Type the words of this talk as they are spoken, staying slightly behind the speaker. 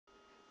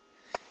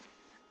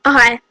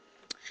Okay,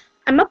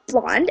 I'm a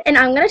blonde, and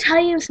I'm gonna tell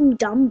you some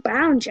dumb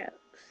brown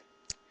jokes.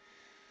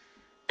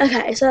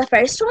 Okay, so the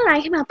first one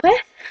I came up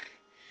with,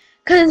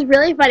 because it's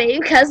really funny,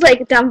 because,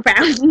 like, dumb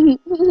browns.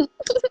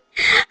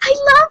 I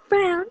love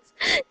browns.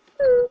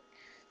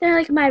 They're,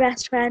 like, my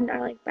best friend are,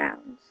 like,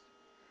 browns.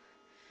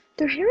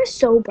 Their hair is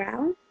so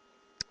brown.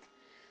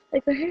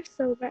 Like, their hair is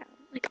so brown.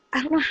 Like,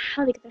 I don't know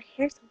how they get their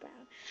hair so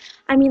brown.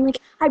 I mean,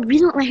 like, I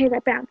really want my hair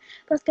that brown.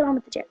 But let's get on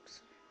with the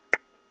jokes.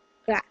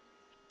 Yeah.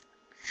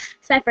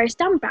 So my first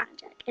dumb brown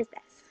joke is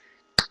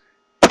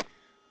this.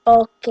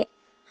 Okay.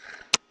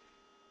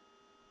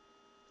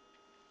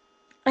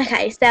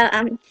 Okay, so,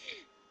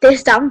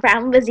 this dumb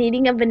brown was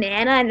eating a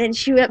banana and then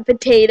she went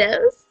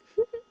potatoes.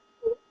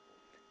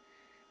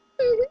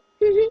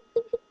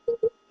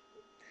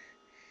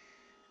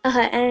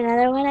 Okay, and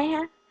another one I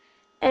have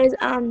is,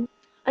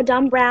 a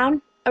dumb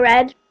brown, a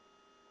red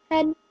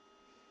head,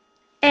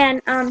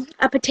 and,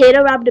 a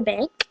potato robbed a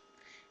bank,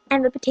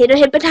 and the potato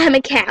hid behind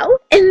a cow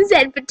and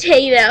said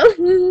potato.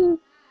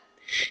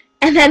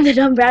 And then the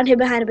dumb brown hid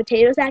behind a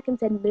potato sack and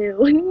said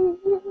moo.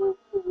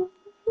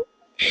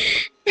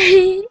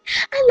 I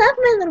love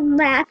my little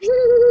laugh.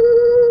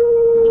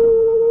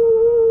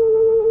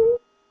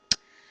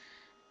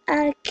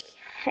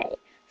 Okay,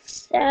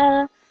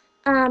 so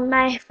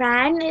my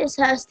friend is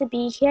supposed to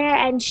be here,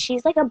 and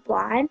she's like a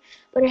blonde,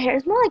 but her hair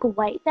is more like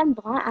white than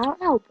blonde. I don't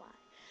know why.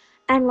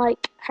 And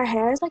like her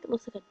hair is like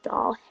looks like a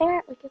doll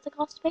hair, like it's like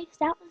all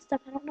spaced out and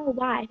stuff. I don't know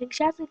why. I think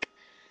she has like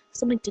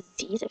some like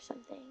disease or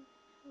something.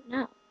 I don't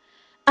know.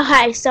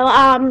 Okay, so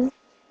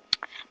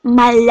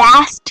my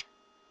last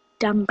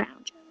dumb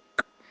brown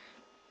joke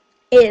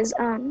is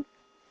what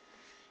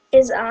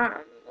is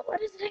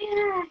it again?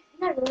 I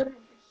think I wrote it over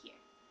here.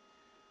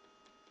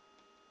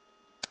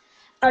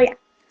 Oh yeah.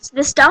 So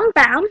this dumb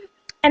brown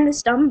and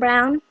this dumb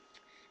brown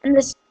and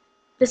this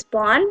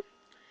blonde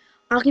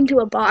walk into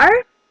a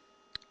bar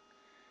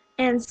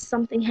and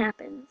something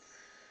happens.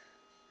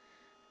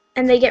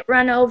 And they get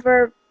run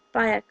over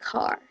by a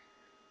car.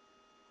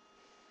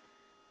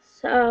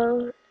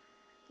 So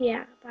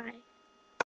yeah, bye.